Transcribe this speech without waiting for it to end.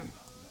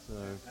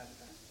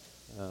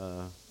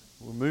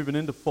we're moving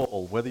into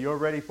fall, whether you're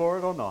ready for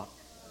it or not.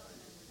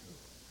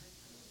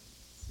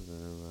 So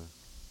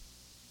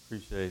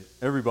appreciate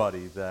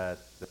everybody that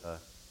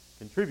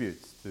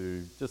contributes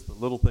to just the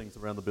little things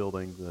around the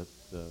building that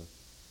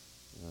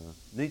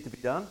need to be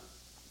done,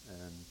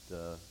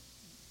 and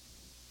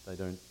they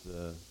don't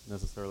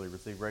necessarily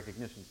receive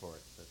recognition for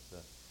it,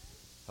 but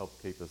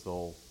help keep us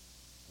all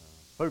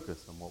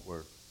focused on what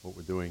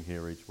we're doing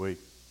here each week.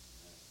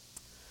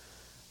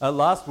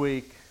 Last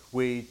week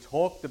we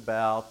talked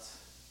about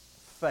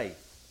faith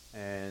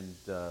and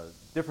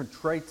different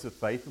traits of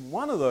faith, and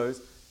one of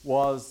those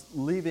was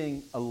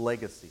leaving a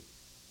legacy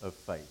of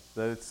faith.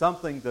 That it's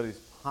something that is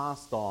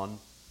passed on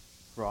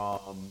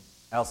from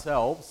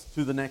ourselves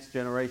to the next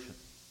generation.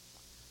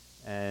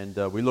 And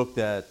we looked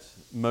at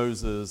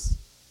Moses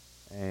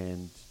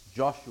and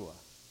Joshua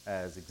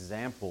as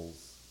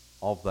examples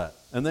of that.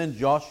 And then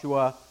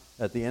Joshua,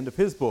 at the end of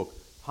his book,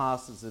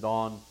 passes it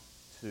on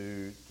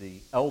to the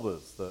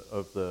elders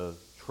of the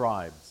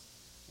tribes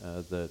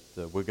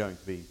that we're going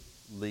to be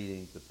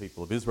leading the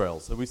people of Israel.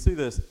 So we see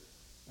this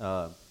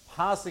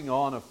passing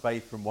on of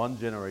faith from one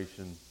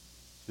generation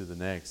to the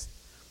next.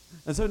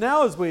 And so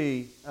now as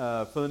we,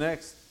 for the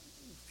next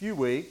few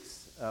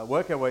weeks,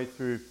 work our way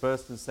through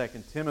 1st and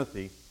 2nd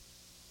Timothy,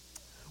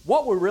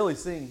 what we're really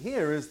seeing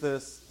here is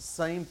this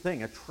same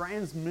thing, a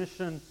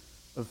transmission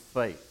of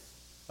faith,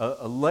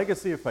 a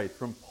legacy of faith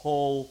from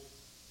Paul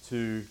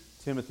to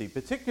Timothy.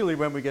 Particularly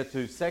when we get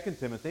to 2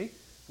 Timothy,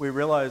 we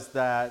realize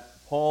that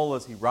Paul,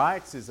 as he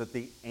writes, is at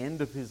the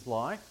end of his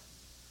life,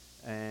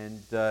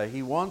 and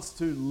he wants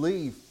to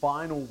leave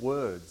final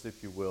words,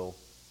 if you will,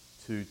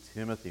 to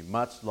Timothy,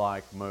 much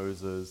like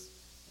Moses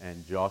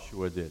and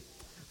Joshua did.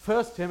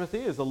 1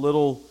 Timothy is a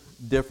little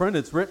different.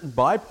 It's written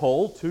by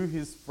Paul to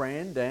his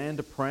friend and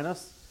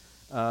apprentice,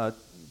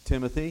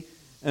 Timothy.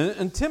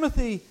 And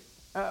Timothy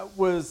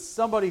was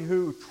somebody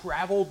who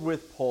traveled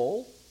with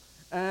Paul,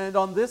 and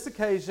on this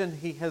occasion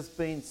he has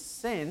been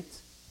sent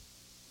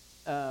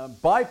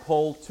by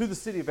Paul to the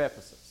city of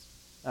Ephesus.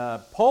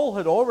 Paul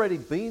had already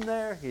been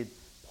there. He'd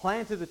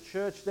planted a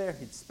church there.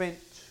 He'd spent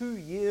 2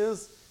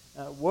 years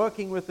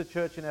working with the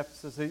church in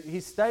Ephesus.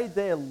 He stayed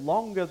there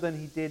longer than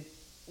he did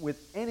with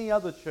any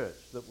other church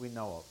that we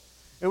know of.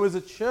 It was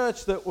a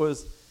church that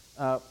was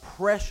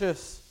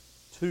precious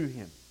to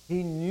him.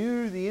 He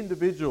knew the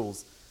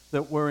individuals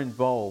that were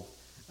involved.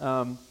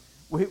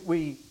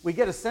 We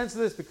get a sense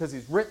of this because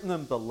he's written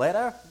them the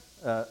letter,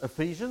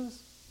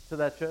 Ephesians, to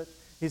that church.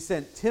 He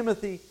sent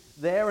Timothy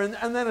there,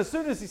 and then as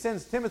soon as he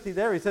sends Timothy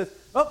there, he says,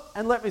 oh,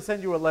 and let me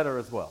send you a letter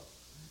as well.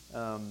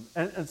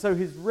 And so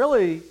he's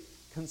really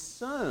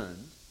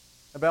concerned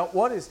about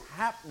what is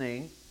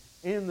happening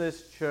in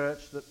this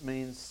church that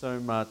means so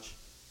much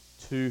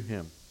to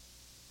him.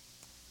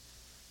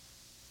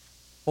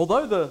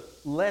 Although the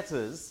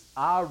letters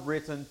are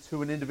written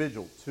to an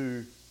individual,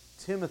 to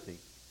Timothy,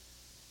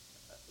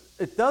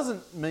 it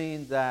doesn't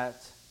mean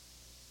that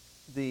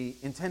the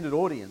intended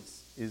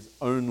audience is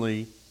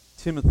only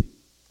Timothy.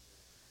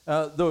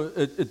 Though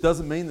it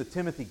doesn't mean that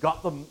Timothy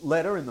got the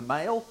letter in the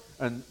mail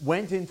and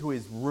went into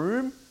his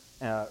room,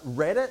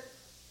 read it,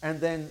 and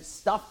then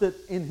stuffed it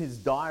in his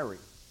diary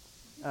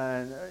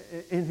and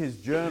in his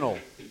journal,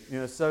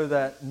 so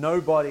that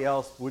nobody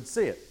else would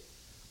see it.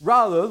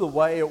 Rather, the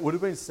way it would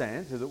have been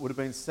sent is it would have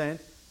been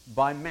sent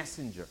by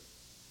messenger.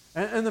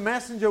 And the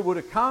messenger would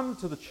have come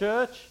to the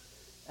church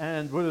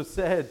and would have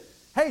said,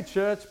 hey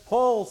church,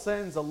 Paul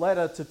sends a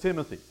letter to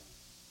Timothy.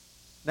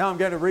 Now I'm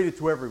going to read it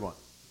to everyone.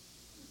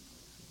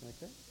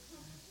 Okay?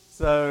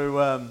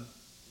 So,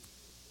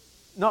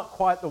 not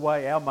quite the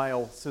way our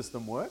mail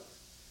system works,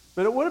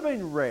 but it would have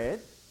been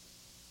read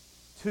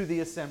to the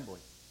assembly.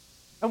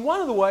 And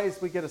one of the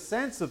ways we get a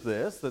sense of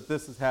this, that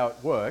this is how it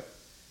worked,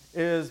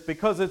 is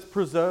because it's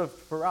preserved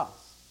for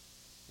us.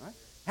 Right?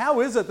 How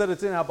is it that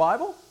it's in our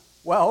Bible?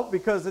 Well,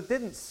 because it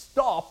didn't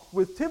stop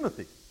with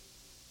Timothy.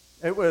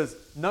 It was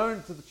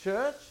known to the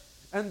church,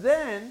 and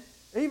then,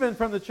 even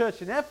from the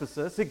church in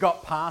Ephesus, it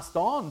got passed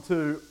on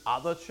to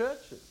other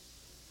churches.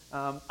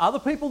 Other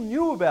people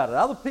knew about it.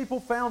 Other people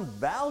found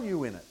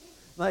value in it.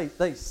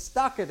 They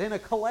stuck it in a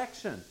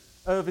collection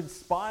of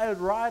inspired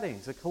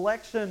writings, a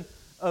collection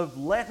of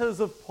letters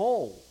of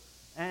Paul,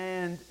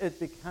 and it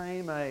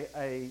became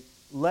a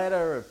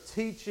letter of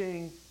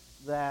teaching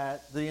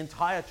that the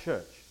entire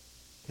church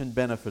can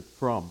benefit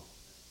from.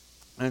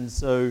 And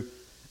so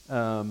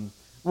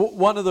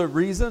one of the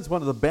reasons,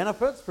 one of the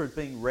benefits for it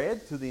being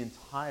read to the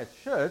entire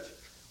church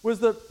was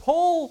that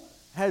Paul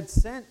had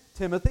sent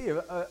Timothy,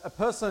 a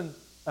person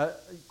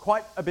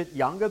quite a bit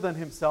younger than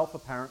himself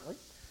apparently,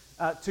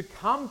 to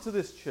come to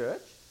this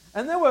church.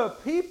 And there were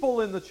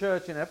people in the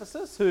church in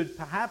Ephesus who'd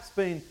perhaps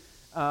been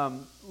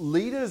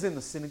leaders in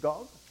the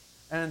synagogue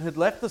and had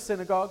left the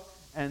synagogue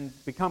and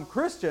become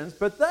Christians,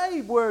 but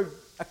they were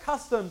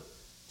accustomed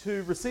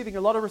to receiving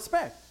a lot of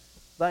respect.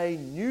 They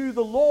knew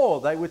the law.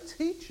 They were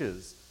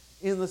teachers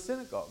in the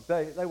synagogue.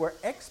 They were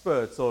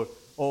experts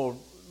or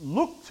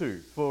looked to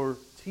for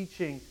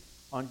teaching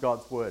on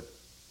God's word,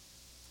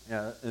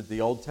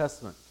 the Old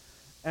Testament.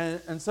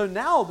 And so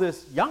now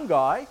this young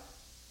guy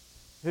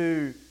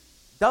who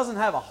doesn't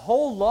have a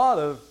whole lot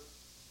of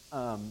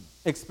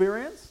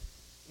experience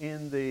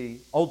in the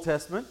Old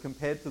Testament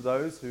compared to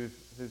those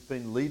who've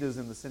been leaders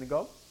in the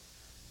synagogue,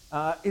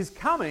 is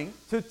coming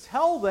to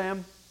tell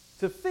them,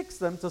 to fix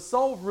them, to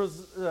solve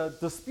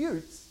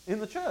disputes in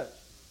the church.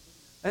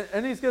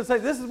 And he's going to say,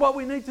 this is what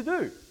we need to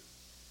do.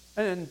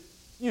 And,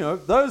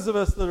 those of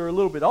us that are a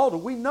little bit older,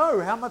 we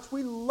know how much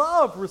we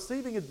love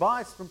receiving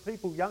advice from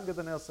people younger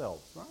than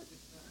ourselves, right?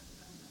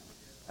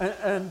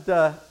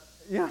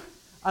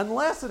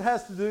 Unless it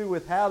has to do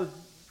with how to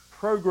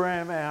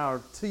program our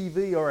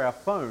TV or our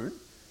phone,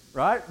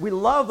 right? We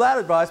love that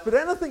advice, but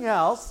anything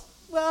else,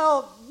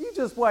 well, you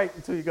just wait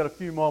until you've got a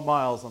few more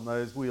miles on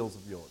those wheels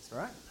of yours,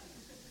 right?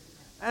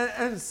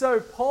 And so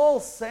Paul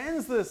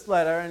sends this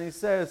letter and he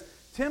says,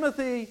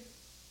 Timothy,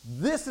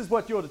 this is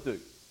what you're to do.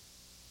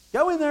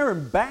 Go in there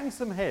and bang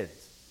some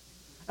heads.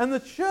 And the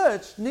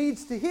church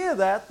needs to hear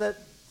that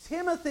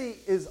Timothy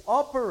is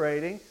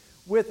operating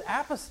with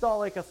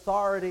apostolic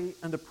authority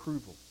and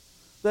approval.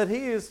 That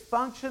he is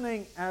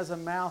functioning as a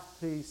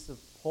mouthpiece of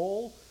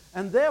Paul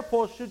and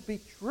therefore should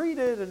be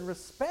treated and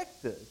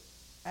respected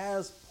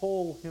as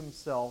Paul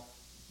himself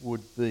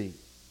would be.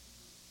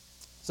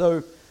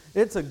 So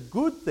it's a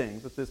good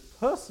thing that this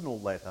personal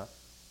letter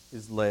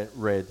is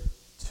read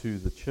to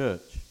the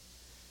church.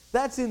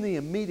 That's in the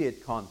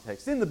immediate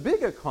context. In the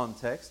bigger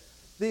context,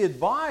 the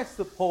advice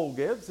that Paul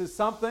gives is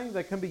something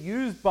that can be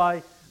used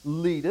by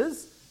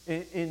leaders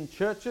in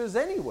churches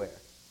anywhere.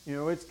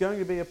 It's going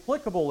to be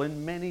applicable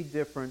in many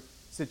different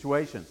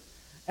situations.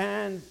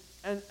 And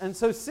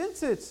so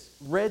since it's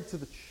read to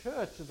the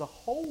church as a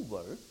whole,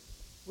 though,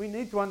 we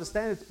need to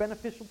understand it's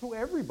beneficial to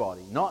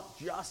everybody, not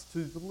just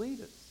to the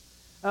leaders.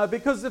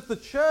 Because if the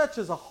church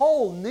as a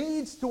whole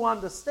needs to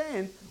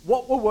understand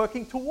what we're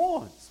working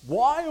towards,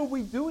 why are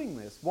we doing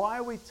this? Why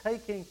are we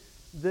taking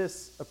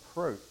this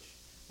approach?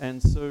 And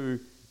so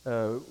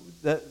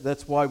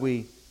that's why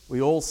we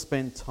all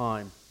spend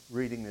time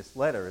reading this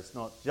letter. It's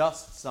not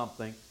just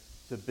something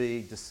to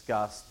be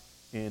discussed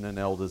in an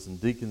elders and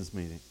deacons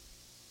meeting.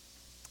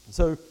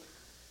 So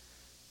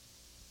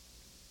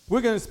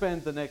we're going to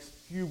spend the next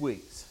few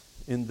weeks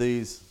in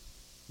these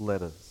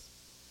letters.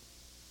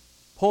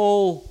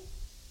 Paul,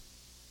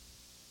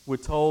 we're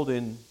told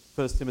in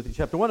 1 Timothy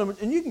chapter 1,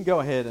 and you can go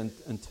ahead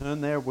and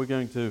turn there. We're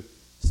going to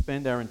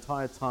spend our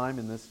entire time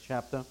in this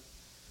chapter.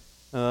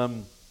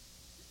 Paul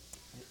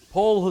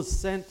has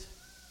sent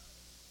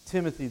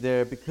Timothy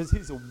there because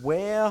he's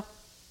aware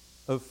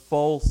of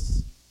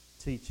false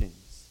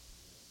teachings.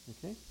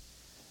 Okay?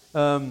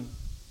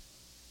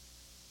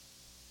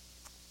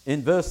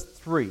 In verse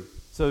 3,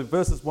 so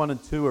verses 1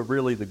 and 2 are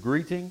really the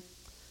greeting.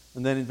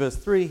 And then in verse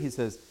 3 he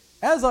says,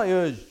 as I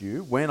urged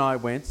you when I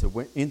went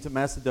into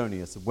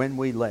Macedonia, so when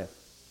we left,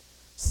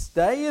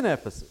 stay in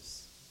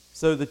Ephesus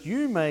so that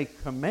you may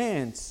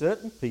command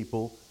certain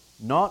people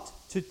not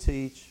to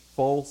teach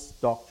false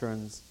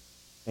doctrines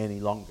any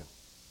longer.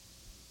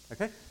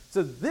 Okay?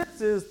 So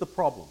this is the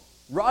problem,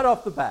 right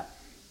off the bat.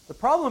 The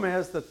problem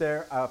is that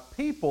there are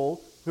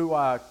people who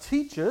are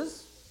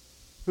teachers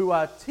who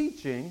are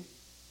teaching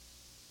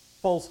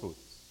falsehoods.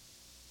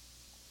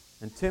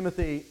 And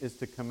Timothy is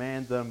to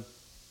command them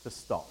to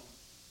stop.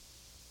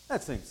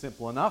 That seems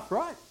simple enough,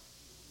 right?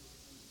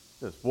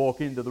 Just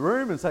walk into the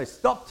room and say,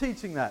 stop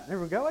teaching that. And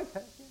everyone go,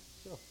 okay, yeah,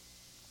 sure.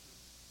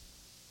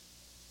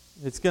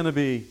 It's going to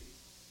be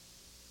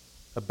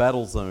a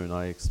battle zone,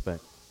 I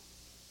expect.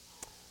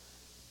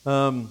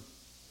 Not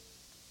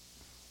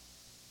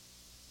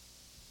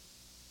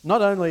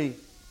only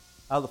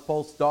are the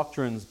false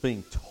doctrines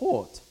being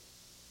taught,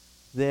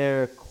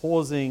 they're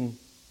causing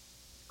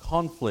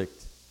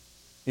conflict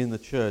in the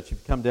church. If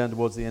you come down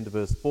towards the end of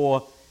verse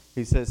 4,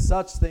 he says,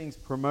 such things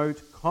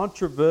promote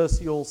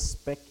controversial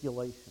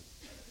speculation.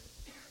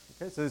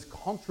 Okay, so there's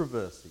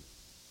controversy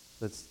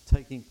that's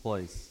taking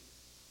place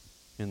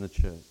in the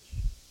church.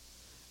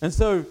 And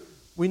so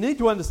we need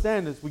to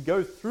understand as we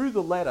go through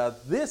the letter,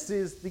 this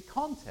is the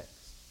context.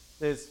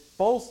 There's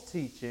false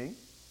teaching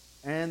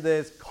and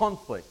there's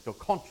conflict or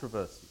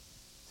controversy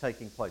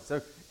taking place.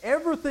 So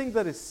everything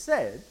that is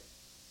said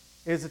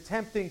is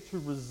attempting to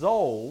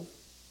resolve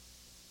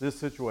this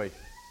situation.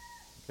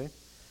 Okay?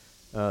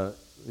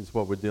 Is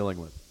what we're dealing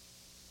with.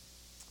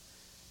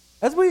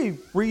 As we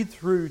read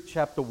through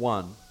chapter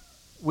 1,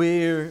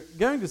 we're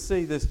going to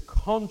see this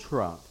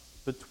contrast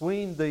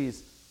between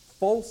these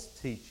false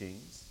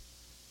teachings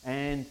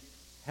and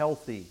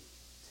healthy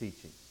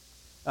teaching.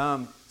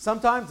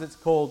 Sometimes it's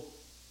called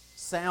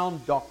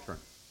sound doctrine.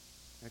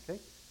 Okay?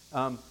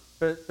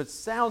 But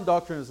sound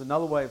doctrine is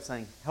another way of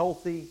saying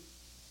healthy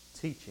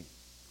teaching.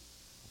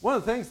 One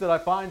of the things that I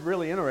find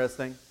really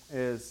interesting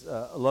is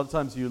a lot of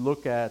times you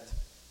look at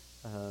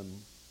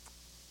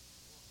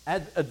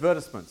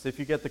advertisements. If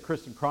you get the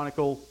Christian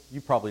Chronicle,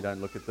 you probably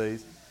don't look at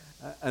these,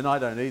 and I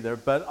don't either,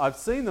 but I've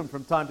seen them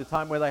from time to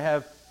time where they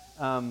have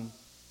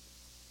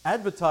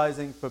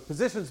advertising for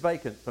positions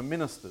vacant for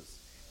ministers.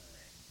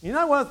 You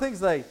know one of the things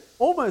they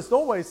almost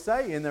always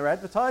say in their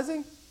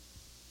advertising?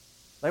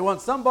 They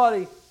want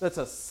somebody that's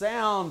a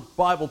sound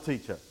Bible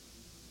teacher.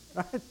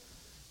 Right?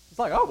 It's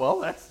like, oh, well,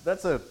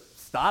 that's a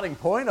starting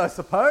point, I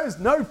suppose.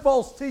 No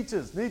false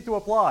teachers need to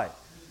apply.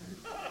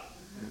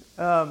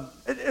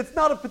 It's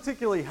not a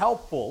particularly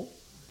helpful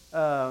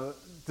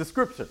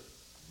description,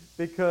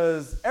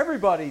 because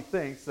everybody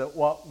thinks that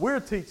what we're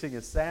teaching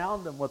is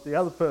sound and what the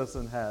other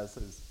person has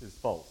is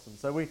false. And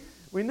so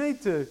we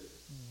need to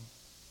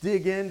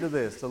dig into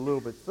this a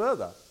little bit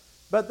further.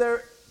 But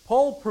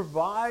Paul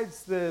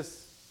provides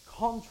this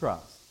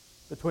contrast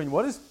between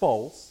what is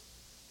false,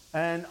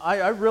 and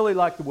I really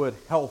like the word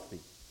healthy.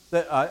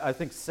 I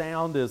think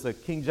sound is a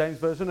King James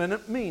version, and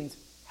it means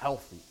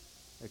healthy.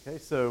 Okay,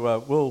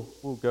 so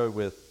we'll go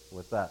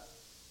with that.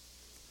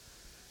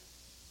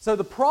 So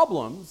the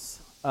problems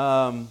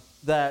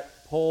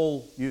that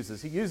Paul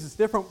uses, he uses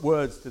different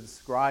words to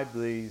describe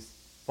these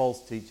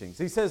false teachings.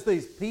 He says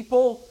these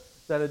people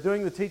that are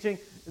doing the teaching,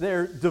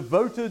 they're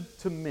devoted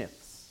to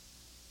myths,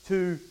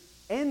 to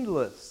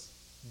endless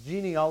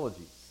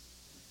genealogies,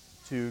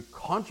 to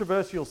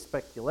controversial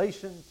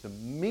speculation, to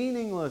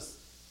meaningless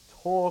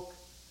talk,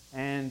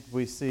 and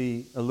we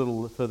see a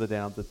little further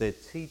down that they're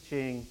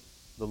teaching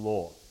the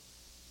law.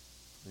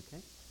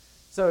 Okay?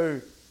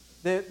 So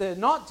they're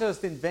not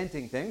just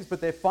inventing things,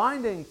 but they're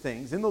finding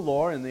things in the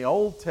law, in the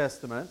Old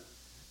Testament,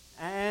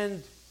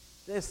 and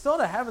they're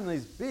sort of having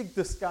these big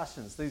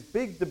discussions, these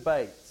big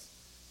debates,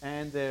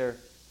 and they're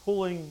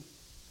pulling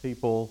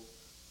people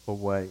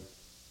away.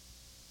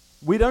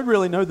 We don't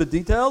really know the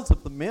details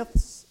of the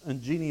myths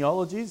and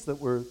genealogies that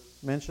were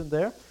mentioned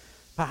there.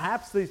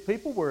 Perhaps these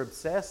people were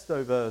obsessed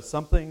over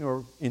something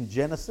or in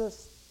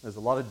Genesis. There's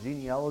a lot of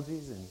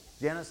genealogies in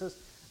Genesis.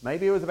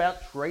 Maybe it was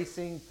about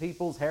tracing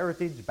people's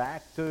heritage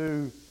back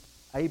to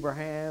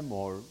Abraham,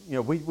 or,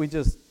 we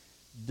just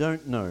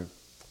don't know.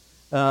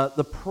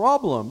 The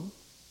problem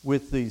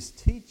with these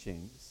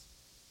teachings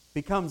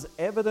becomes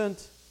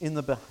evident in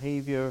the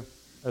behavior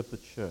of the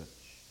church,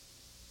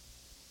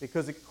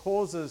 because it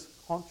causes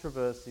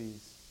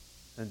controversies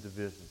and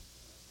division.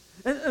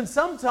 And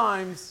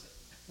sometimes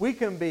we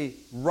can be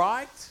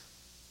right,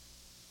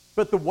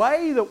 but the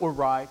way that we're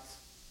right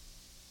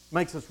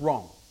makes us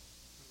wrong.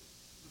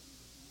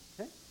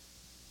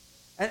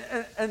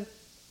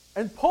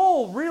 And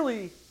Paul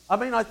really,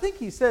 I think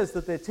he says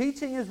that their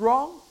teaching is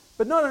wrong,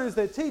 but not only is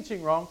their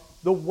teaching wrong,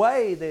 the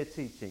way they're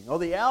teaching or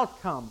the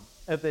outcome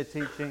of their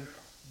teaching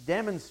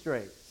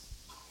demonstrates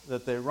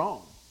that they're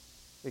wrong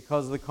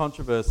because of the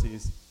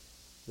controversies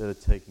that are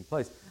taking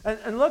place.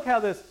 And look how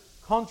this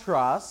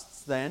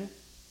contrasts then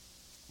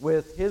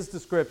with his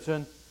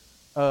description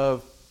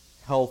of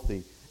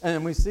healthy.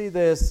 And we see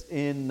this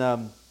in, at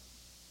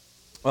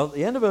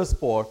the end of verse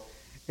 4,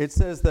 it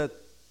says that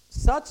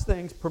such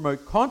things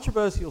promote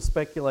controversial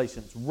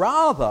speculations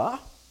rather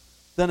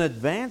than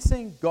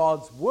advancing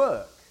God's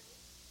work,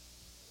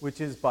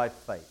 which is by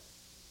faith.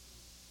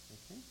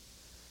 Okay?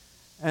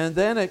 And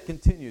then it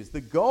continues. The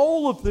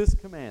goal of this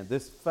command,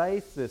 this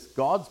faith, this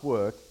God's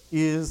work,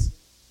 is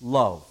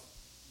love,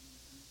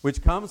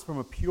 which comes from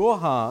a pure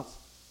heart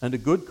and a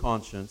good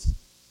conscience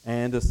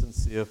and a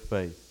sincere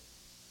faith.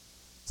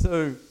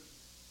 So,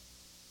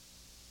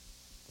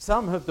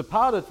 some have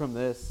departed from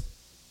this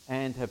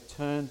and have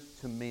turned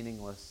to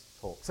meaningless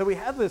talk. So we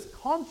have this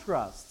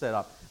contrast set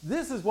up.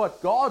 This is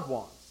what God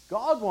wants.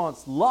 God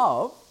wants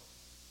love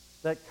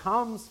that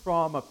comes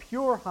from a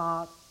pure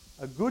heart,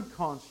 a good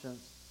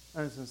conscience,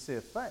 and a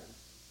sincere faith.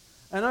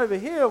 And over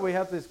here we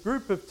have this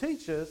group of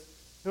teachers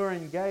who are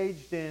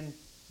engaged in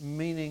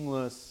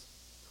meaningless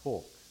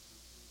talk.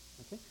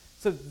 Okay?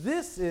 So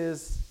this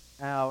is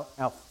our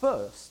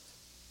first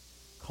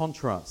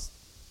contrast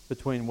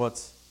between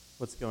what's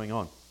going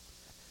on.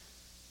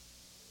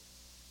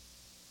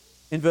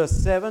 In verse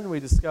 7, we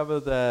discover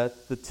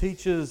that the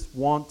teachers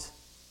want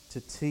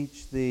to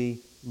teach the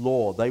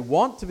law. They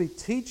want to be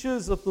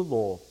teachers of the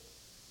law.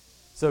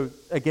 So,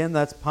 again,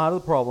 that's part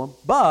of the problem.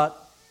 But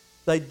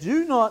they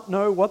do not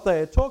know what they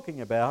are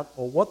talking about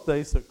or what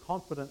they so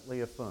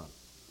confidently affirm.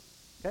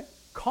 Okay?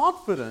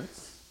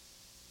 Confidence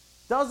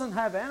doesn't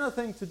have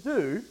anything to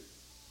do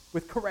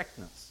with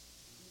correctness.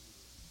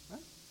 Right?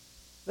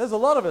 There's a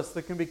lot of us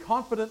that can be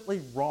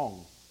confidently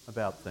wrong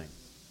about things.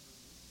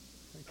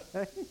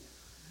 Okay?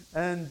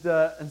 And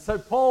so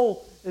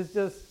Paul is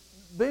just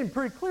being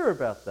pretty clear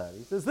about that.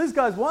 He says these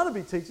guys want to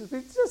be teachers, but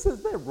he just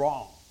says they're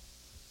wrong.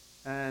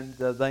 And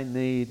they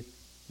need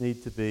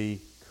to be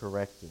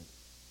corrected.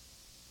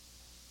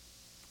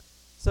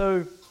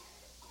 So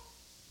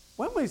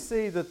when we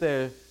see that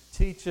they're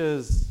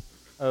teachers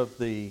of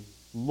the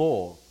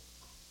law,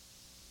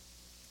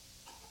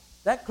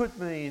 that could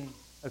mean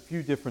a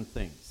few different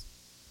things.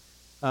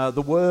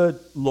 The word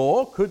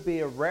law could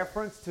be a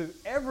reference to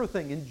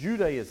everything in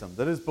Judaism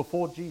that is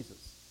before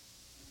Jesus.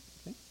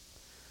 Okay?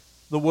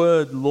 The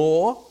word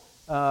law,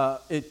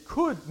 it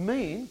could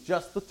mean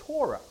just the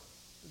Torah.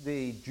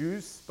 The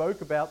Jews spoke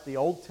about the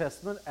Old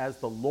Testament as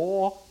the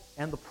law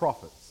and the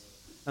prophets.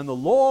 And the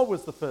law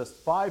was the first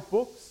 5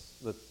 books,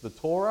 the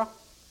Torah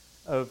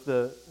of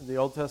the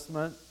Old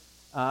Testament,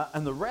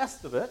 and the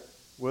rest of it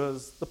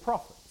was the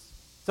prophets.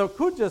 So it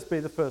could just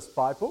be the first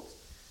 5 books.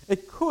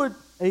 It could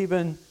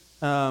even,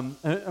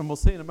 and we'll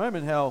see in a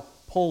moment how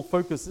Paul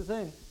focuses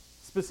in,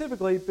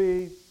 specifically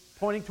be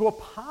pointing to a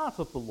part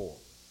of the law,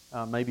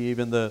 maybe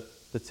even the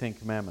 10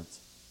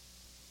 Commandments.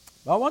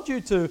 But I want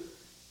you to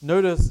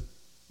notice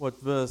what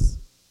verse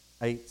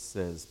 8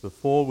 says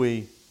before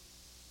we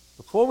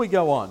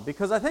go on,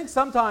 because I think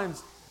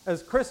sometimes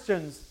as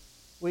Christians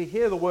we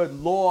hear the word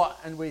law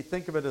and we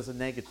think of it as a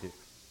negative.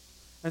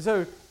 And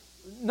so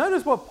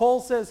notice what Paul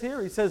says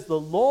here. He says the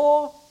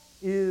law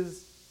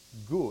is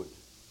good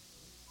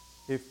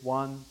if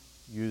one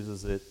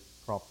uses it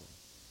properly.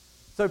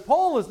 So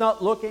Paul is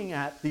not looking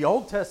at the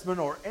Old Testament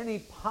or any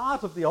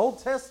part of the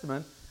Old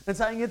Testament and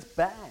saying it's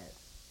bad.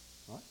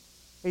 Right?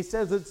 He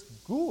says it's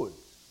good.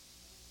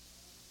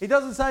 He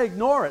doesn't say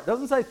ignore it,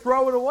 doesn't say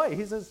throw it away.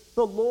 He says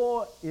the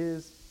law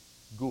is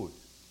good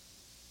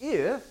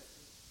if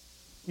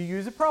you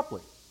use it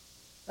properly.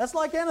 That's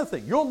like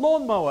anything. Your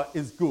lawnmower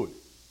is good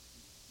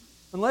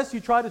unless you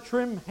try to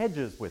trim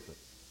hedges with it.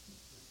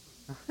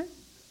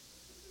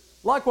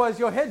 Likewise,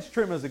 your hedge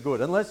trimmers are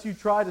good unless you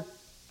try to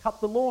cut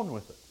the lawn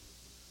with it.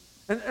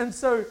 And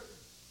so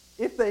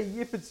if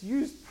it's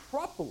used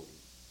properly,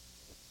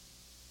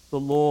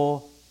 the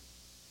law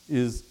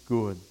is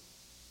good.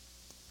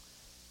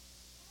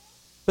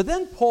 But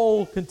then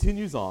Paul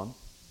continues on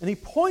and he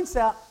points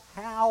out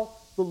how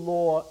the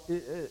law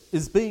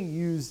is being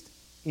used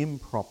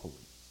improperly.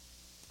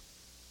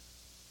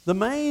 The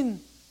main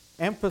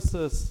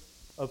emphasis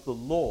of the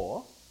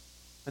law,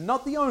 and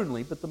not the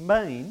only, but the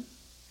main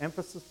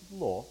emphasis of the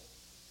law,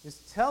 is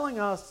telling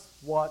us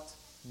what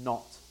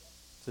not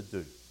to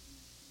do.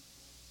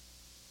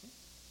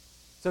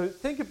 So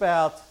think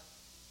about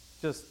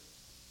just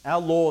our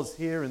laws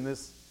here in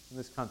this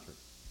country.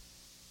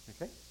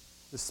 Okay?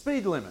 The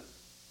speed limit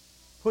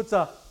puts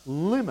a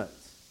limit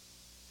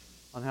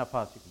on how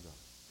fast you can go.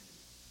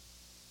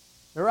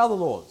 There are other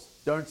laws.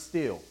 Don't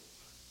steal.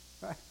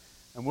 Right?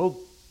 And we'll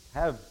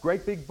have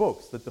great big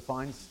books that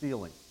define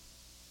stealing.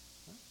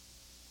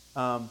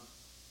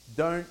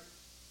 Don't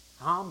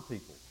harm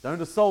people.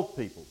 Don't assault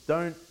people.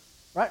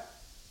 Right?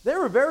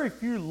 There are very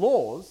few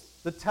laws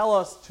that tell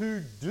us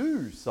to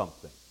do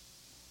something.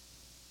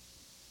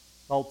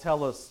 They'll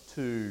tell us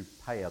to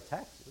pay our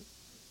taxes.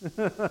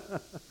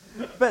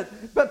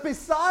 But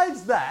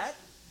besides that,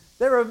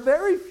 there are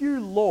very few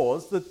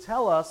laws that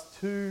tell us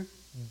to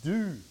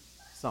do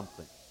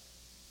something.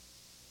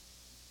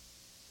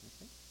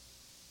 Okay?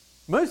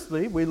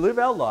 Mostly, we live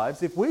our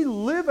lives. If we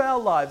live our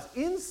lives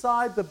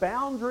inside the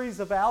boundaries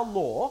of our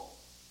law,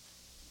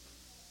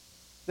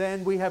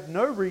 then we have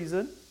no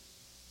reason,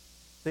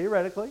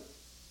 theoretically,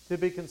 to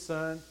be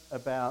concerned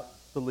about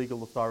the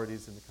legal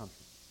authorities in the country.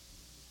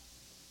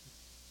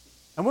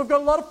 And we've got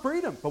a lot of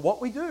freedom for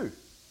what we do.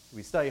 Do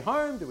we stay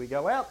home? Do we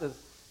go out?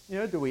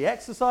 Do we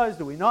exercise?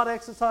 Do we not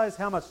exercise?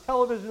 How much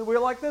television do we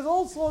like? There's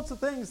all sorts of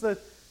things that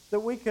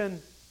we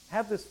can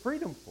have this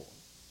freedom for.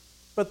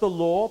 But the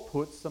law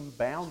puts some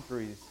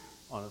boundaries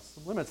on us,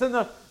 some limits. And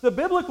the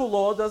biblical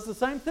law does the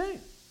same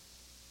thing.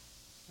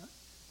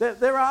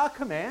 There are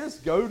commands,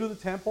 go to the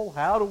temple,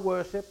 how to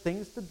worship,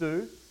 things to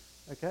do,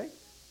 okay?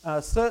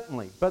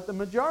 Certainly. But the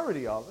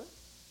majority of it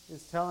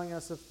is telling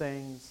us of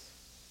things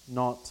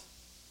not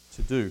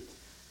to do.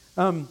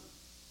 And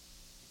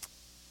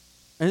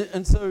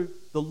so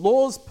the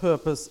law's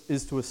purpose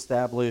is to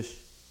establish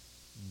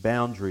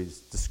boundaries,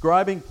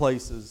 describing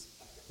places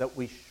that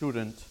we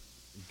shouldn't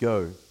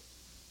go,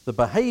 the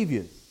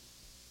behaviors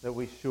that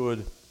we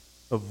should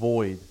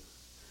avoid.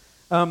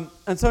 And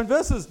so in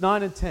verses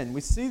 9 and 10,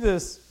 we see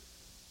this,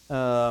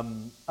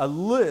 a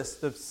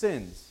list of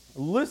sins, a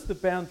list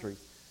of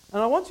boundaries.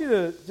 And I want you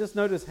to just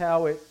notice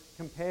how it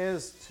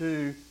compares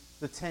to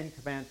the 10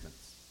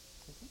 Commandments.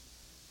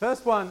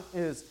 First one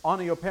is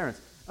honor your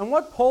parents. And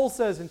what Paul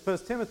says in 1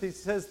 Timothy, he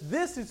says,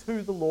 this is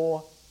who the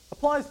law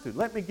applies to.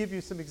 Let me give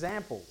you some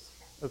examples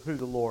of who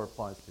the law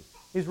applies to.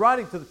 He's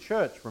writing to the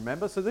church,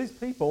 remember? So these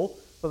people,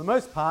 for the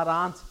most part,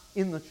 aren't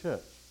in the church.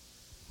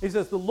 He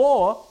says the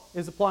law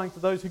is applying to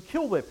those who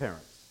kill their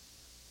parents.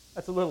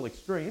 That's a little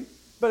extreme,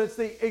 but it's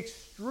the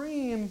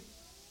extreme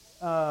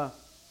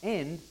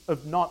end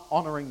of not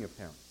honoring your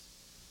parents.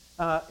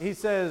 He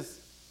says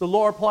the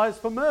law applies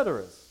for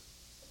murderers.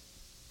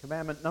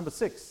 Commandment number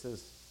 6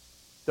 says,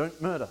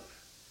 don't murder.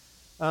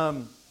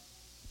 Don't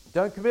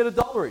commit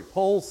adultery.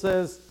 Paul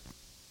says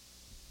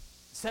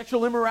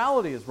sexual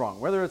immorality is wrong,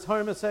 whether it's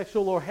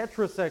homosexual or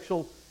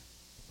heterosexual.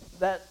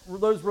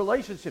 Those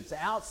relationships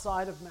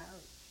outside of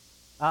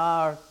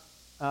marriage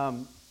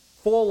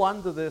fall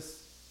under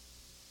this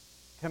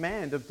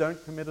command of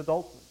don't commit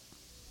adultery.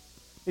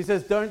 He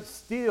says don't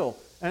steal.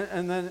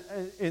 And then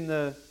in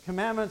the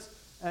commandments,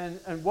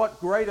 and what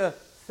greater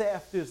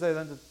theft is there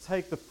than to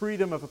take the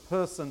freedom of a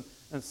person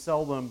and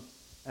sell them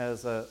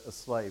as a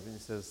slave? And he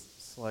says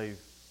slave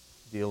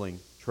dealing,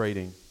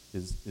 trading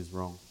is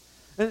wrong.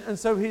 And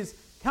so he's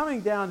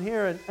coming down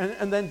here,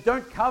 and then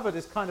don't covet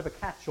is kind of a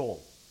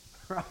catch-all,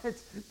 right?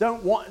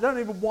 Don't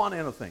even want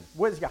anything.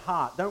 Where's your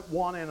heart? Don't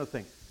want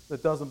anything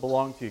that doesn't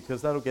belong to you,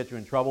 because that'll get you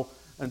in trouble.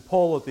 And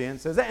Paul at the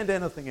end says, and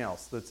anything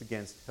else that's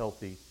against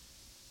healthy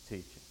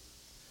teaching.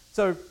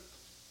 So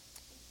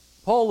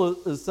Paul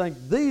is saying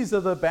these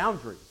are the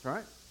boundaries,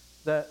 right,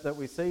 that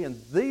we see, and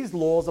these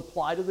laws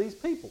apply to these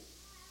people.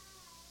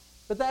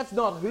 But that's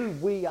not who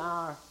we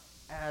are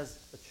as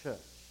a church.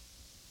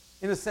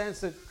 In a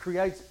sense, it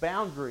creates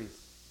boundaries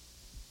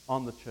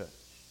on the church.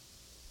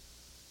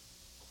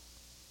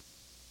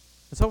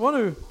 And so I want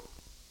to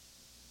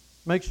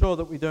make sure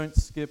that we don't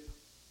skip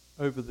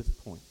over this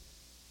point.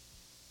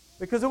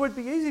 Because it would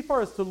be easy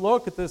for us to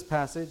look at this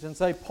passage and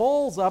say,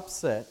 Paul's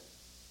upset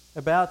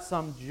about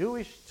some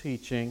Jewish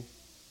teaching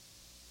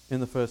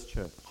in the first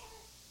church.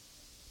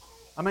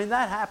 I mean,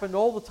 that happened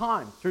all the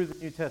time through the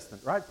New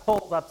Testament, right?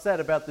 Paul's upset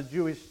about the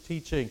Jewish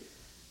teaching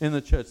in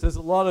the church. There's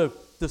a lot of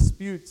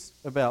disputes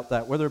about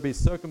that, whether it be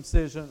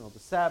circumcision or the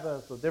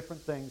Sabbath or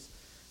different things.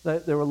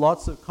 There were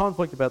lots of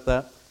conflict about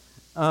that.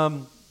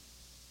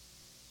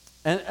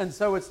 And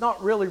so it's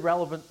not really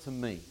relevant to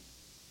me,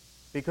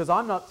 because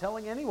I'm not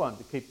telling anyone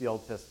to keep the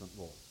Old Testament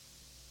law.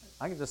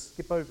 I can just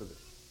skip over this.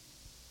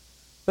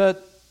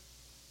 But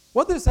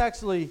what this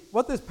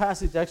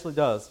passage actually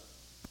does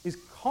is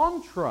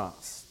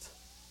contrast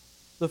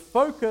the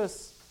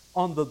focus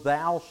on the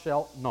thou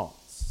shalt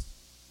nots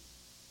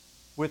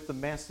with the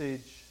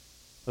message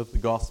of the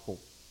gospel.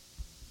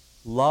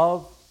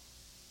 Love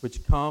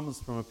which comes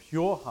from a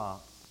pure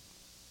heart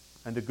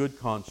and a good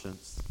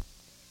conscience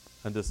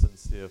and a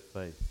sincere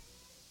faith.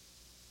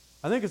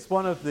 I think it's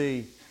one of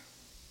the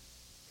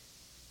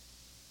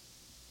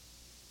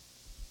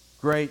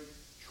great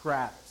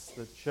traps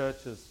that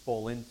churches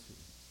fall into.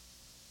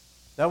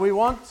 That we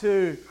want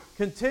to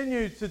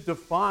continue to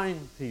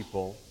define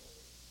people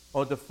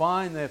or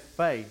define their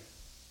faith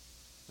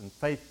and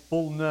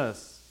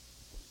faithfulness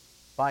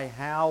by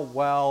how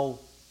well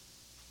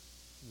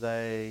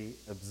they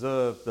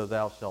observe the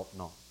thou shalt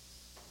not.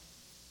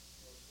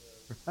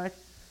 Right?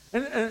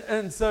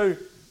 And so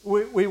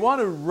we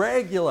want to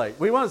regulate.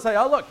 We want to say,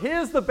 oh look,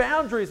 here's the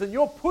boundaries, and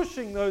you're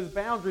pushing those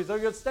boundaries, or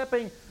you're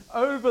stepping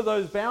over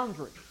those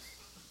boundaries.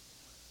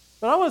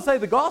 But I want to say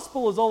the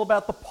gospel is all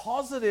about the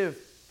positive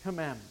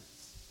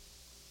commandments.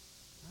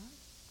 Right?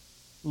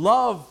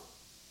 Love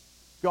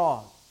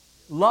God.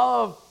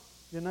 Love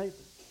your neighbor.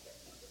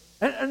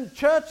 And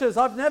churches,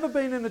 I've never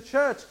been in a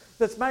church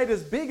that's made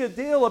as big a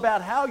deal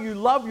about how you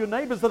love your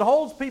neighbors, that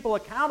holds people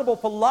accountable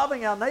for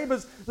loving our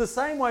neighbors the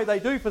same way they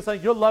do for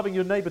saying you're loving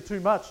your neighbor too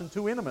much and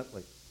too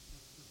intimately.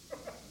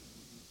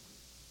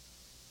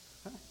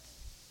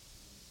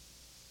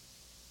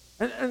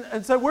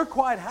 And so we're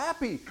quite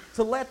happy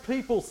to let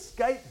people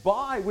skate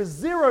by with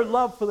zero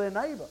love for their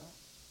neighbor,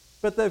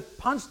 but they've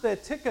punched their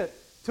ticket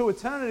to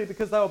eternity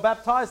because they were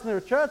baptized in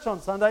their church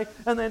on Sunday,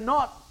 and they're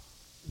not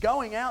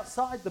going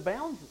outside the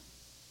boundary.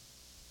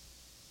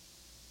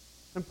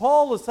 And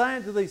Paul is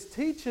saying to these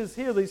teachers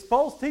here, these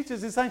false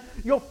teachers, he's saying,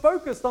 you're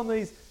focused on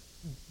these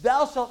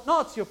thou shalt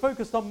nots, you're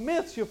focused on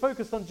myths, you're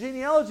focused on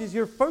genealogies,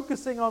 you're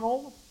focusing on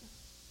all of this.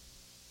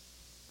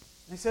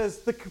 And he says,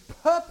 the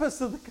purpose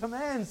of the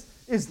commands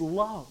is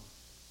love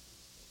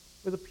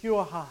with a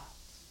pure heart,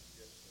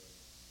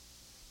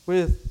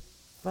 with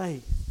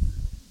faith.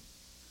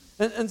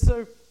 And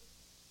so,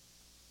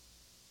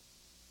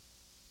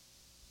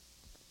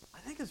 I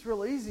think it's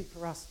real easy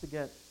for us to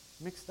get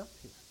mixed up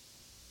here.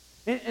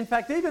 In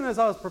fact, even as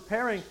I was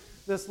preparing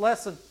this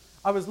lesson,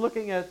 I was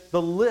looking at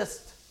the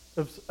list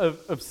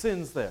of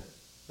sins there,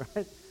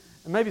 right?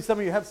 And maybe some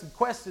of you have some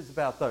questions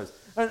about those.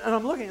 And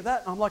I'm looking at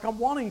that, and I'm like, I'm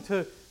wanting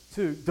to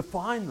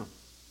define them.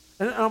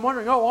 And I'm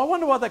wondering, I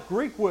wonder what that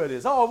Greek word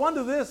is. I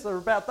wonder this or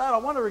about that. I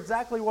wonder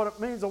exactly what it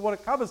means or what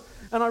it covers.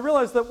 And I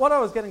realized that what I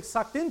was getting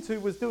sucked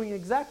into was doing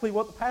exactly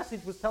what the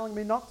passage was telling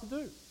me not to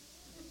do.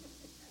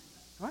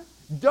 Right?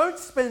 Don't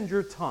spend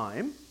your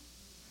time.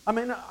 I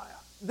mean,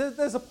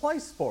 there's a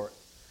place for it.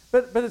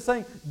 But it's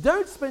saying,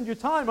 don't spend your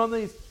time on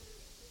these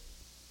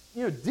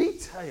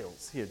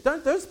details here.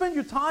 Don't spend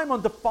your time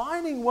on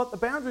defining what the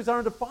boundaries are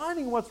and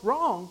defining what's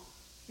wrong.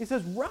 He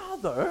says,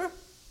 rather,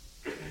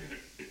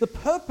 the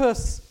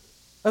purpose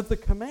of the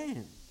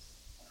commands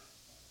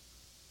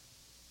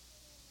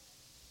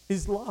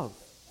is love,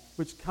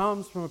 which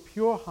comes from a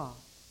pure heart,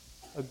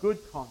 a good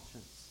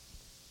conscience,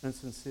 and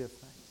sincere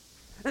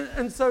faith.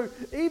 And so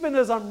even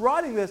as I'm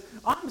writing this,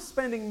 I'm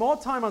spending more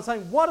time on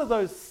saying, what are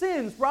those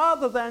sins,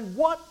 rather than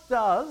what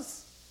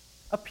does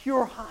a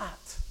pure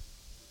heart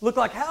look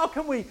like? How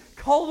can we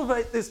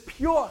cultivate this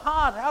pure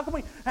heart? How can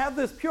we have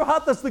this pure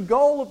heart that's the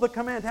goal of the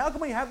command? How can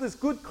we have this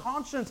good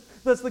conscience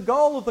that's the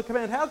goal of the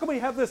command? How can we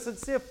have this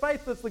sincere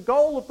faith that's the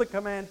goal of the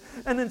command?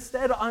 And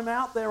instead I'm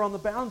out there on the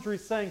boundary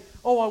saying,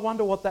 I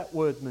wonder what that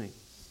word means.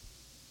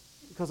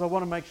 Because I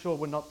want to make sure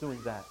we're not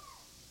doing that.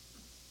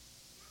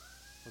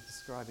 Or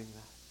describing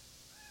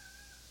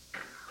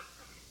that.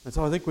 And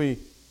so I think we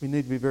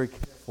need to be very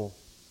careful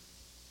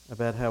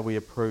about how we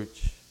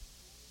approach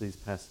these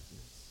passages.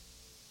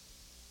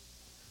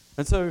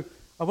 And so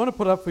I want to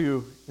put up for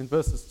you in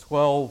verses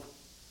 12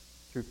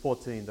 through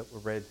 14 that were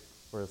read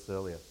for us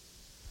earlier.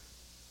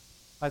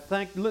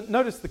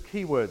 Notice the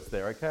key words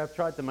there, okay? I've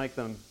tried to make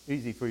them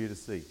easy for you to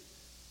see.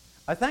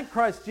 I thank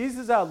Christ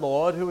Jesus our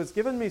Lord, who has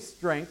given me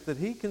strength, that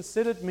he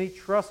considered me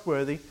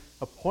trustworthy,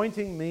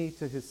 appointing me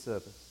to his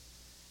service.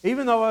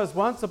 Even though I was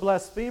once a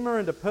blasphemer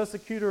and a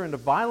persecutor and a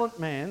violent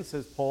man,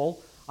 says Paul,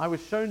 I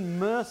was shown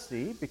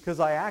mercy because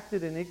I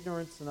acted in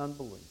ignorance and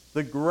unbelief.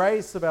 The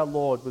grace of our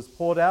Lord was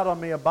poured out on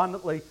me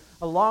abundantly,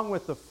 along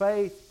with the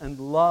faith and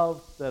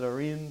love that are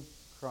in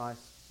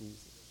Christ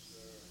Jesus.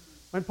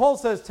 When Paul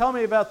says, tell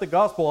me about the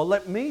gospel, or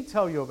let me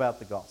tell you about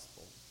the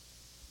gospel,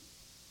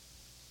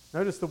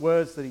 notice the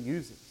words that he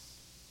uses.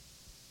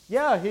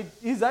 Yeah,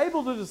 he's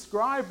able to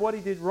describe what he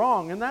did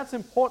wrong, and that's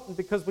important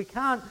because we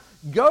can't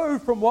go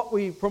from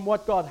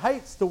what God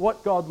hates to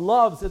what God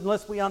loves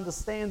unless we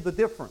understand the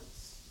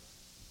difference.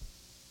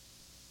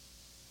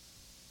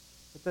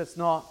 But that's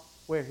not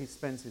where he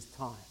spends his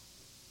time.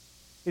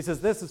 He says,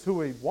 this is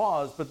who he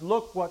was, but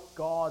look what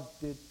God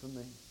did for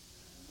me.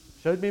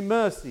 Showed me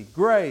mercy,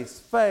 grace,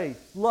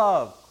 faith,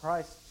 love,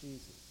 Christ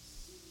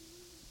Jesus.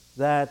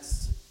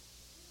 That's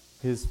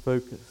his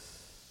focus.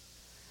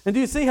 And do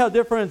you see how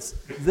different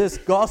this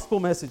gospel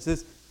message,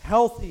 this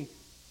healthy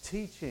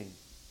teaching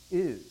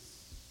is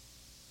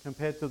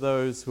compared to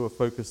those who are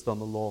focused on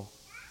the law?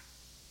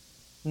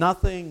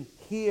 Nothing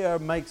here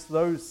makes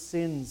those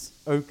sins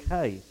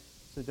okay.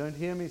 So don't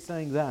hear me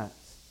saying that.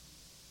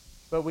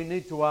 But we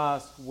need to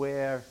ask,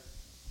 where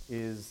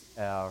is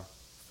our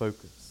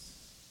focus?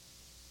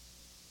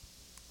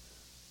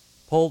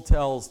 Paul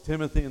tells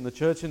Timothy and the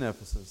church in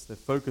Ephesus they're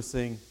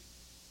focusing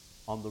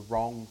on the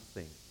wrong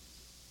thing.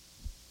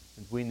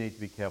 And we need to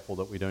be careful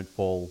that we don't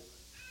fall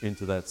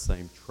into that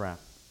same trap.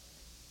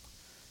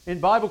 In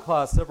Bible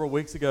class several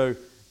weeks ago,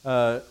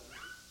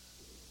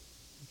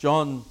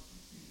 John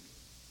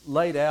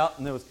laid out,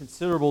 and there was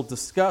considerable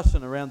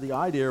discussion around the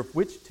idea of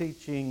which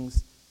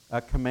teachings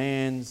are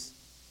commands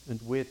and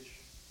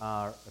which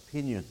are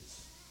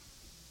opinions.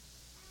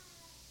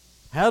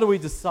 How do we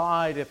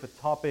decide if a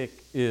topic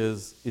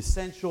is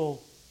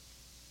essential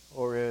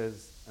or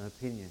is an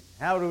opinion?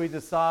 How do we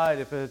decide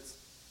if it's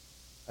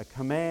a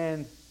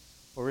command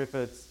or if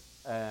it's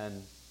a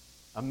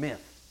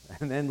myth,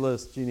 an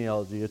endless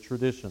genealogy, a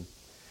tradition?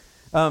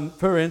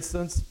 For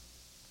instance,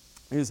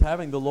 is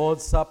having the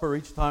Lord's Supper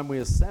each time we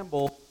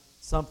assemble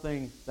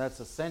something that's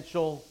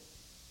essential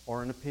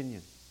or an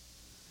opinion?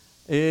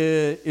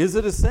 Is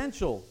it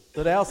essential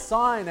that our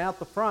sign out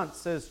the front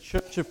says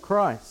Church of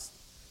Christ,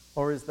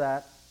 or is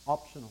that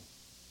optional?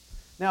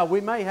 Now,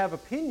 we may have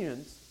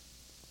opinions.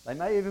 They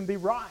may even be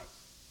right?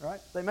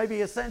 They may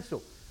be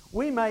essential.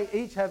 We may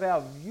each have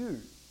our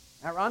view,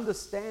 our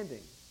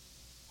understanding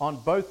on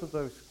both of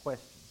those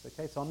questions.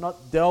 Okay, so I'm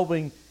not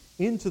delving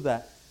into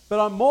that, but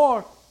I'm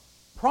more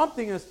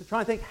prompting us to try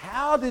and think,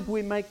 how did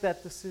we make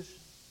that decision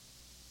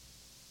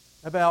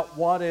about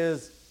what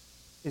is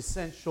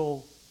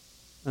essential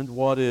and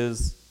what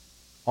is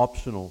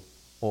optional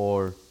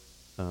or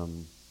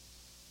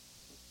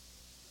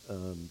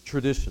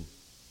tradition?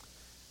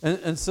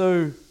 And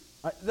so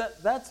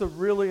that's a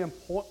really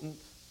important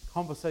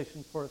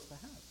conversation for us to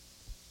have.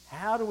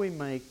 How do we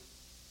make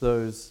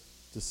those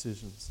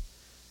decisions?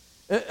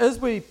 As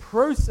we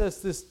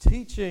process this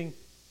teaching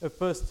of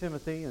 1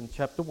 Timothy in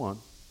chapter 1,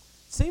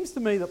 it seems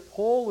to me that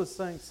Paul is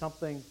saying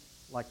something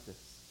like this.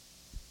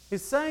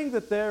 He's saying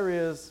that there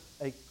is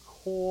a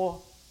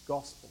core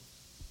gospel.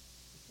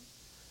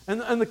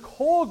 And the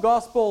core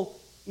gospel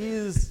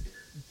is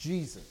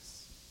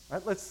Jesus.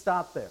 Right? Let's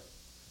start there.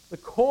 The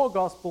core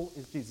gospel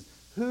is Jesus.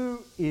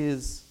 Who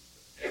is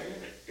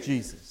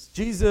Jesus?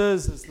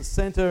 Jesus is the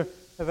center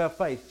of our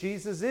faith.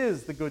 Jesus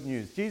is the good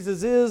news.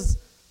 Jesus is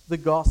the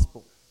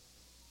gospel.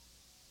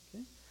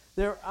 Okay?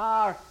 There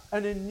are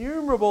an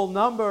innumerable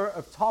number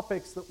of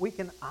topics that we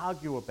can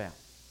argue about.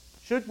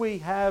 Should we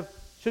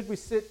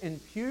sit in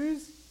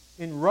pews,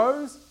 in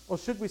rows, or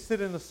should we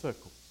sit in a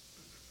circle?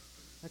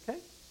 Okay?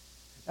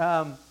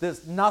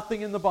 There's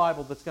nothing in the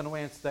Bible that's going to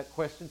answer that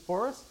question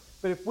for us.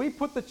 But if we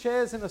put the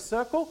chairs in a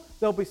circle,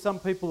 there'll be some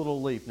people that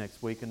will leave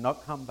next week and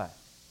not come back.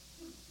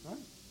 Right?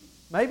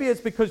 Maybe it's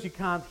because you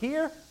can't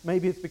hear.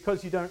 Maybe it's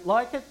because you don't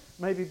like it.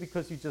 Maybe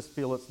because you just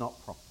feel it's not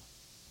proper.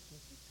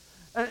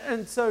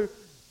 And so,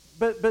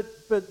 but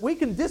we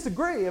can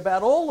disagree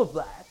about all of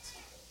that.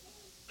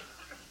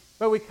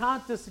 But we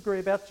can't disagree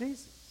about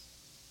Jesus.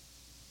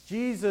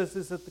 Jesus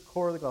is at the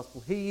core of the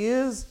gospel. He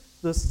is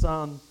the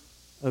Son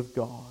of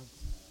God.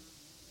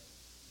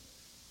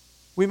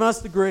 We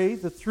must agree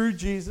that through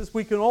Jesus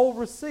we can all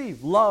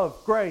receive love,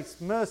 grace,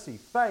 mercy,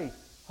 faith,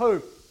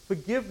 hope,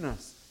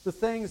 forgiveness, the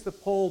things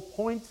that Paul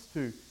points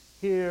to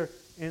here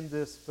in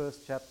this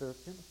first chapter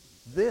of Timothy.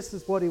 This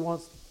is what he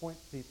wants to point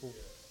people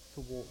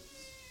towards.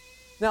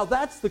 Now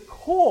that's the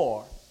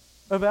core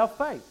of our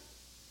faith.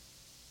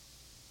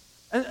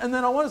 And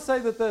then I want to say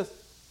that there's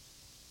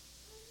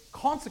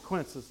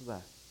consequences of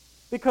that.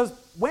 Because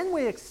when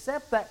we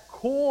accept that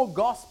core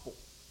gospel,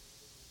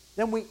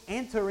 then we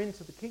enter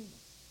into the kingdom.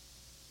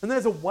 And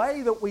there's a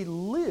way that we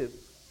live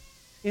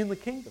in the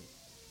kingdom.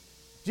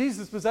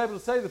 Jesus was able to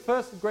say the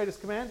first and greatest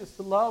command is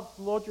to love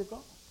the Lord your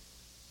God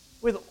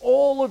with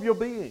all of your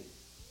being.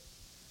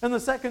 And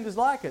the second is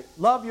like it.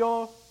 Love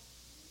your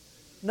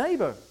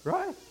neighbor,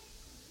 right?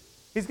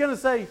 He's going to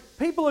say,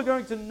 people are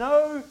going to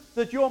know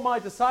that you're my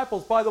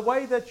disciples by the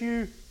way that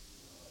you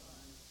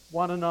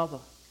one another.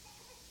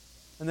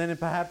 And then in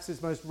perhaps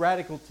his most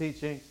radical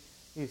teaching,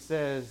 he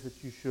says that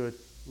you should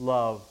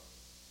love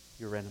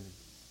your enemies.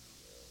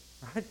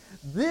 Right?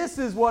 This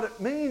is what it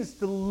means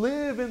to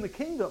live in the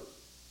kingdom.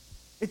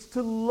 It's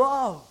to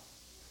love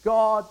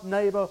God,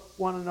 neighbor,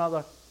 one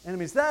another,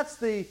 enemies. That's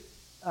the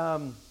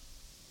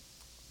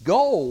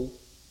goal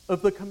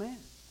of the command.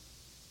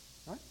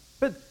 Right?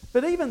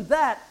 But even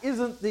that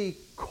isn't the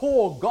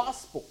core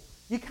gospel.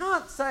 You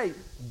can't say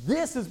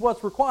this is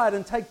what's required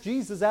and take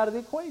Jesus out of the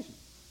equation.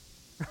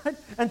 Right?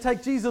 And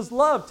take Jesus'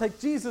 love, take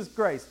Jesus'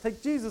 grace,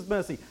 take Jesus'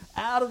 mercy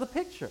out of the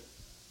picture.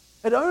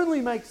 It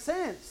only makes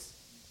sense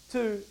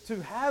to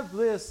have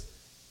this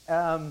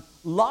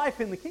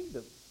life in the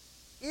kingdom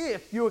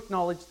if you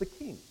acknowledge the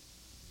King.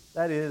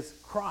 That is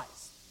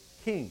Christ,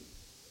 King,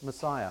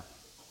 Messiah,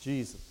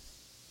 Jesus.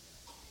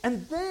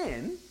 And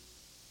then,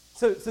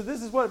 so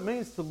this is what it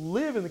means to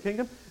live in the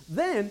kingdom.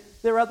 Then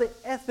there are the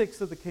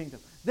ethics of the kingdom.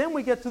 Then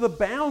we get to the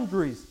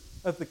boundaries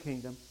of the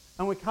kingdom,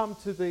 and we come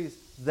to these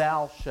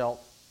thou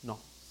shalt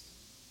nots.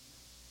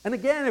 And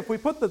again, if we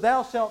put the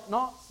thou shalt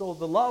nots or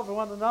the love of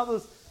one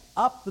another's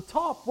up the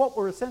top, what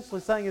we're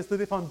essentially saying is that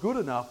if I'm good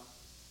enough,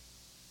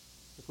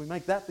 if we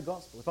make that the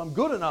gospel, if I'm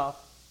good enough,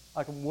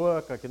 I can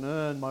work, I can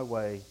earn my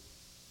way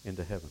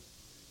into heaven.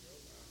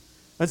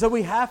 And so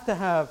we have to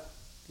have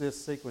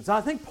this sequence. And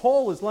I think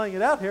Paul is laying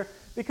it out here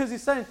because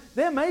he's saying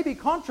there may be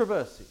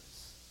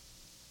controversies,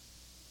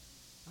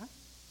 right,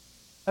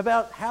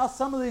 about how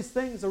some of these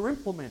things are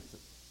implemented.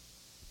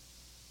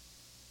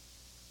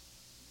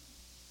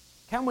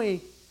 Can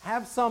we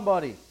have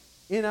somebody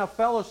in our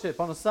fellowship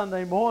on a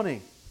Sunday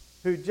morning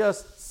who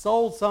just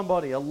sold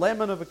somebody a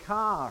lemon of a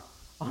car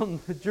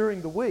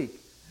during the week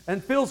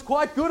and feels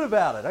quite good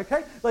about it,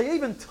 okay? They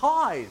even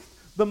tithed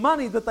the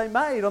money that they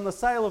made on the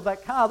sale of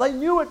that car. They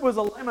knew it was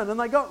a lemon and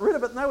they got rid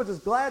of it and they were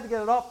just glad to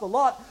get it off the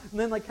lot. And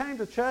then they came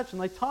to church and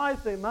they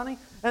tithed their money.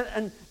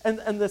 And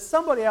there's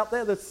somebody out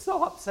there that's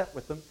so upset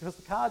with them because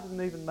the car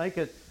didn't even make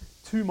it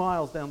 2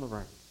 miles down the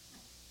road.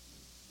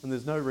 And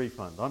there's no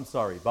refund. I'm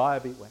sorry, buyer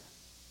beware.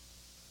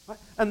 Right?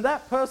 And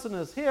that person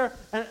is here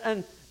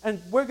and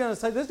we're going to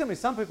say, there's going to be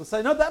some people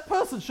say, no, that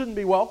person shouldn't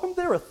be welcomed.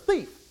 They're a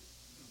thief.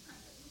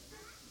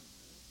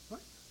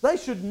 Right? They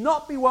should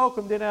not be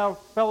welcomed in our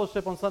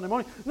fellowship on Sunday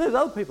morning. And there's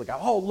other people who go,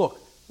 oh,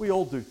 look, we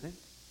all do things.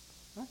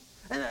 Right?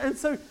 And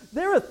so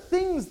there are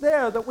things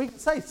there that we can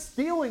say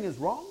stealing is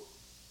wrong.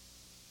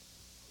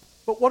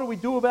 But what do we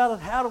do about it?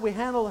 How do we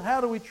handle it? How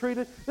do we treat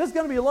it? There's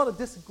going to be a lot of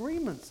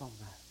disagreements on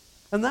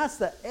that. And that's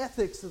the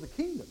ethics of the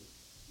kingdom.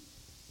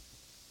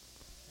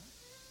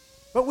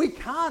 But we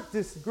can't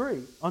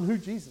disagree on who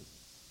Jesus is.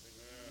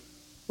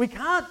 We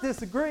can't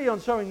disagree on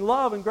showing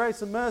love and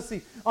grace and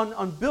mercy,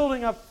 on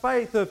building up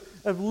faith,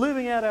 of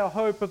living out our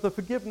hope of the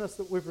forgiveness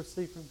that we've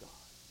received from God.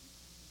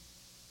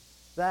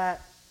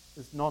 That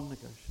is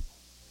non-negotiable.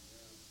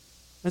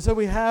 And so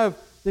we have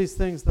these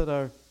things that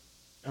are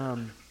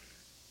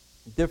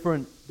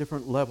different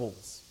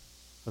levels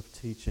of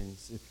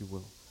teachings, if you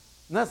will.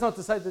 And that's not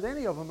to say that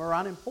any of them are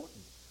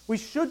unimportant. We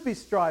should be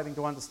striving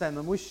to understand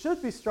them. We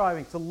should be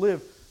striving to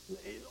live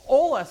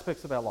all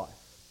aspects of our life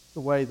the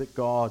way that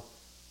God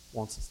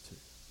wants us to.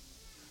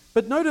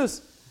 But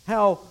notice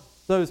how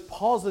those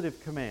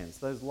positive commands,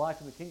 those life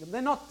in the kingdom,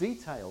 they're not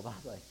detailed, are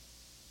they?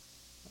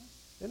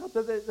 They're not.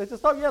 They're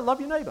just, oh yeah,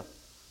 love your neighbor.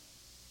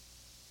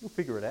 You'll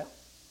figure it out.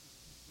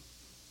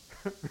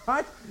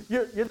 Right?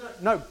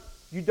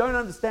 You don't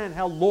understand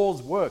how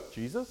laws work,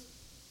 Jesus.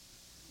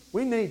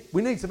 We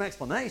need some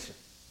explanation.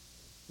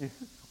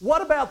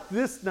 What about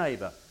this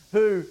neighbor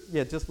who,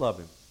 just love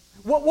him?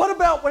 What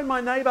about when my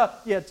neighbor,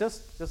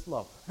 just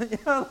love.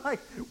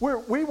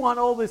 We want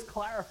all this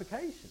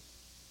clarification.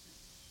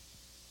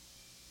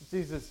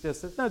 Jesus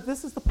just says, no,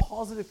 this is the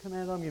positive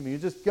command I'm giving you.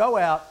 Just go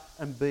out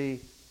and be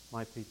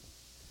my people.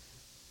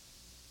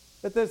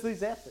 But there's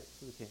these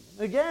ethics of the kingdom.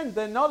 Again,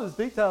 they're not as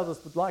detailed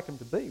as we'd like them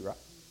to be, right?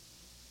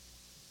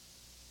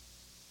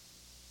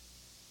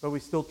 But we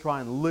still try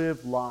and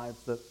live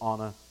lives that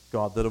honor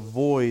God, that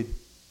avoid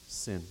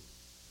sin.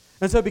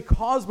 And so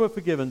because we're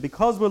forgiven,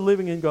 because we're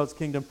living in God's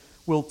kingdom,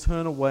 we'll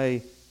turn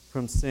away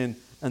from sin.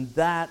 And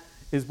that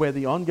is where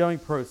the ongoing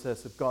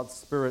process of God's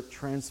Spirit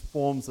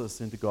transforms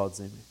us into God's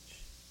image.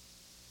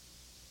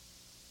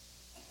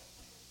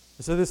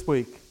 And so this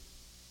week,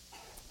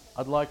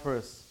 I'd like for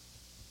us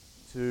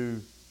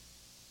to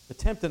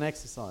attempt an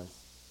exercise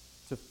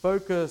to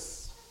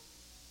focus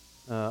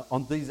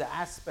on these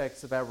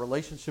aspects of our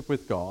relationship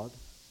with God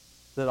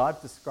that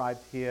I've described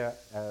here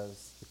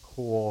as the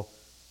core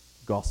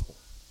gospel.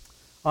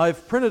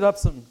 I've printed up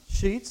some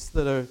sheets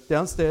that are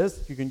downstairs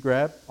that you can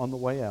grab on the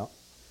way out.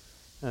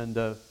 And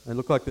they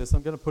look like this.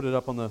 I'm going to put it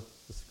up on the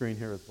screen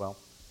here as well.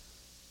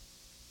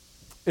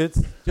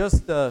 It's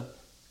just,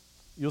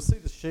 you'll see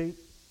the sheet.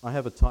 I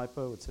have a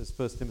typo. It says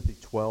 1 Timothy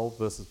 12,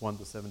 verses 1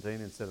 to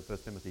 17, instead of 1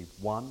 Timothy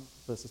 1,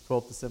 verses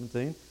 12 to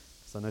 17.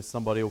 Because I know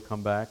somebody will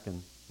come back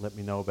and let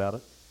me know about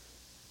it.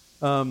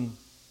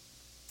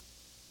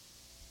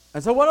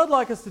 And so what I'd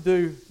like us to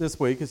do this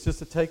week is just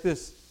to take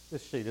this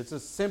sheet. It's a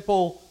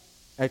simple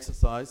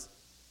exercise.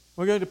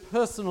 We're going to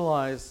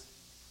personalize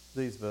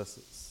these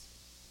verses.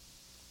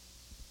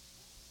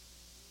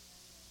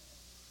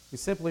 We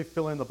simply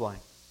fill in the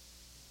blank.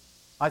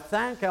 I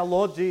thank our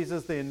Lord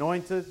Jesus, the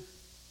Anointed,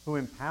 who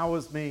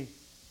empowers me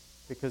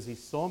because he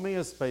saw me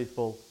as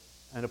faithful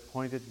and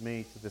appointed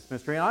me to this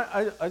ministry. And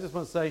I just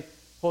want to say,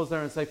 pause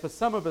there and say, for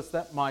some of us,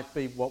 that might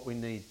be what we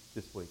need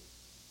this week.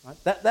 Right?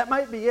 That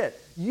might be it.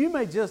 You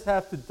may just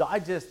have to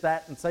digest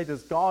that and say,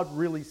 does God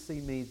really see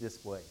me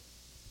this way?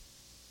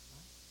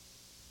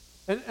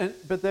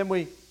 But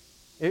then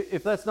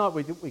if that's not,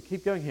 we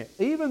keep going here.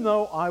 Even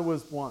though I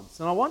was once.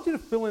 And I want you to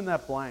fill in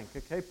that blank,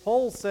 okay?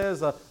 Paul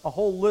says a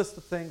whole list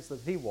of things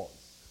that he was.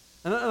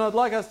 And I'd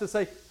like us to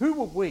say, who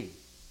were we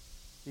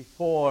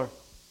before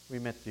we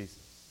met Jesus?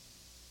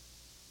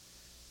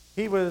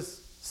 He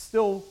was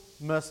still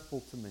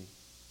merciful to me.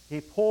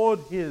 He poured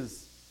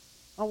his.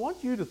 I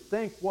want you to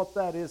think what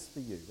that is for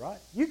you, right?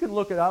 You can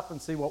look it up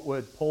and see what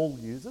word Paul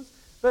uses,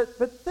 but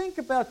think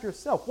about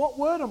yourself. What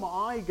word am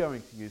I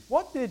going to use?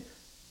 What did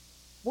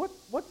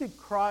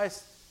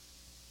Christ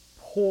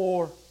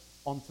pour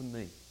onto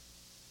me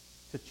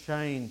to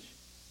change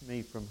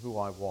me from who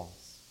I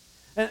was?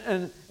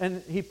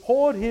 And he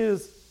poured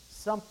his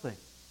something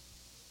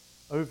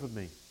over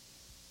me.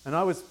 And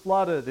I was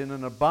flooded in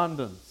an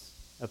abundance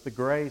of the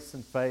grace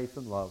and faith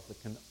and love that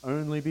can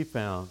only be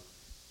found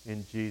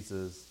in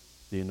Jesus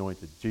the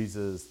Anointed,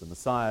 Jesus the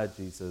Messiah,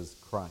 Jesus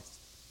Christ.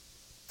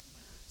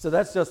 So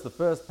that's just the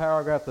first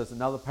paragraph. There's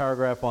another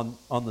paragraph on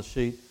the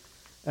sheet.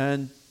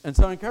 And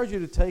so I encourage you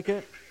to take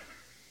it,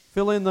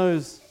 fill in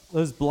those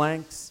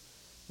blanks,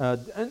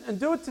 and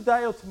do it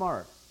today or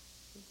tomorrow.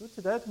 Do it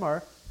today or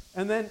tomorrow.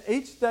 And then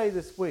each day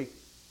this week,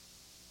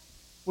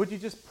 would you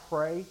just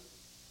pray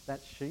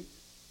that sheet?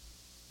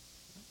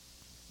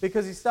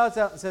 Because he starts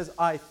out and says,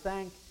 I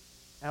thank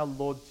our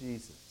Lord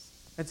Jesus.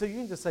 And so you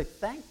can just say,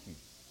 thank you,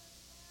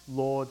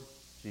 Lord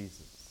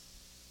Jesus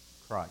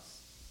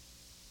Christ,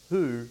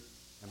 who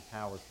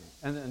empowers me.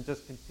 And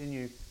just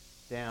continue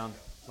down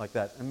like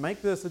that. And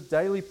make this a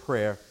daily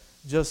prayer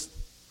just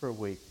for a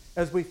week.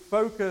 As we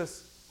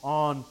focus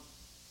on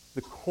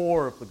the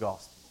core of the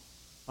gospel,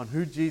 on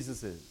who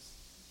Jesus is,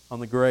 on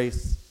the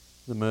grace,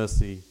 the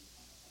mercy,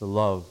 the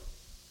love,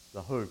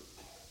 the hope,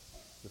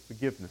 the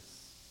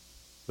forgiveness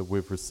that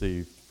we've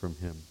received from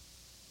him.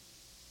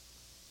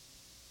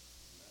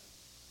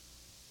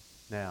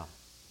 Now,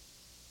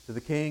 to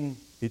the King,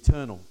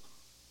 eternal,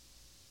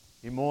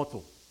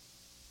 immortal,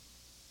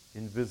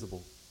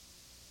 invisible,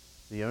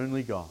 the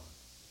only God,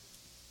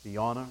 be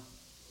honor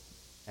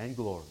and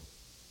glory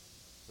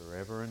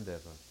forever and ever.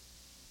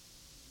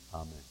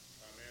 Amen.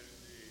 Amen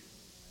indeed.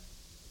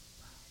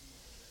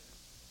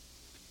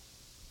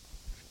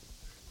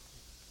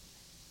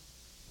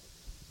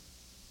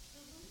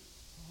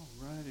 All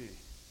righty.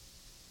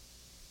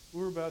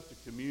 We're about to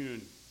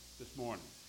commune this morning.